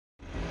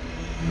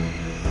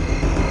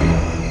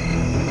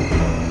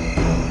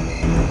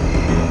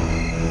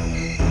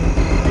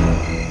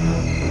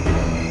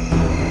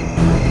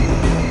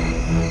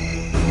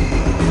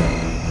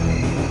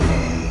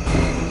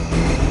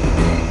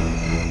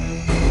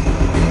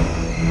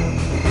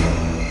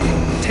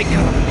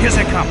Here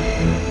they come.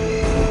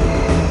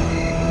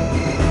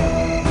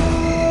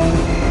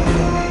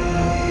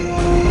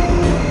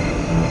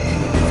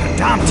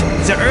 Verdammt,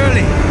 they're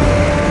early.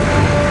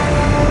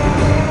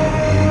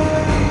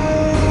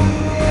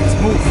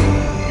 Let's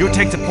move. You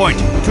take the point.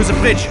 To the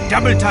bridge.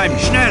 Double time.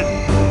 Schnell.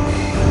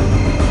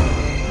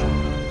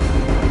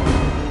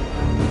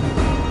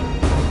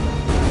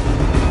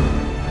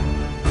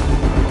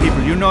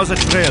 People, you know the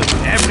drill.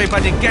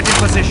 Everybody get in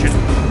position.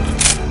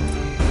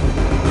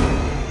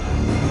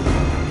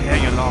 Prepare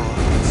your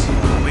laurels.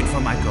 Wait for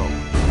my go.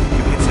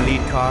 You hit the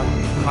lead car.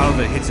 Carl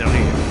will hit the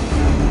rear.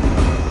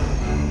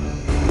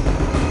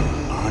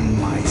 On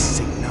my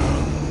signal.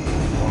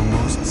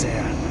 Almost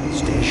there.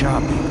 Stay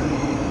sharp, people.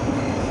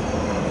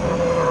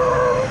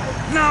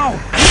 Now!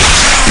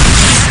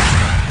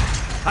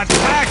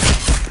 Attack!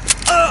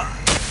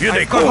 Here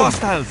they I've got come!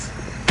 hostiles!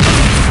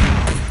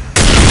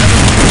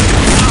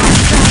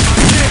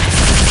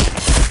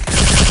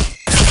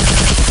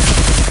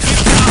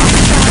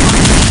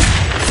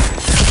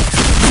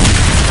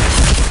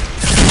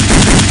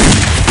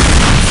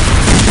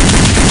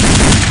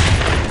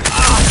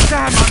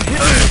 Damn, I'm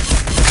hit!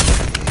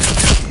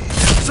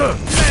 Sir!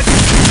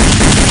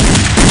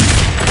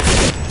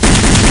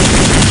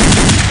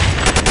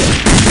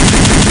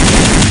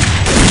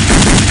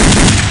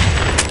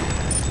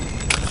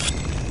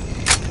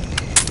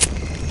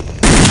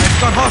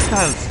 Got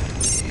hostiles!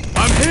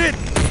 I'm hit!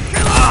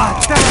 Ah,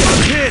 damn,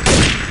 I'm hit!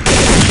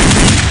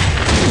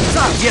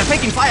 Sir, we are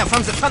taking fire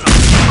from the tunnel.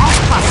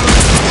 Aufpassen!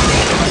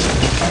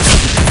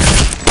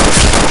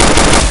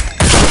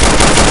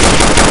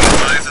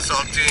 Advise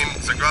Assault team,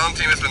 the ground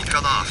team has been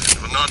cut off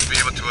and will not be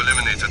able to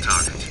eliminate the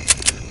target.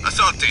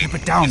 Assault team, Keep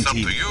it down, it's up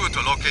team. to you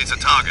to locate the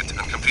target and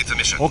complete the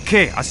mission.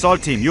 Okay,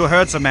 Assault team, you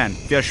heard the man.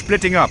 We are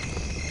splitting up.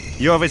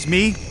 You're with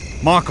me?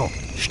 Marco,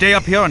 stay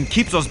up here and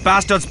keep those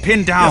bastards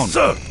pinned down. Yes,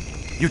 sir!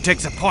 You take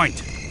the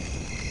point.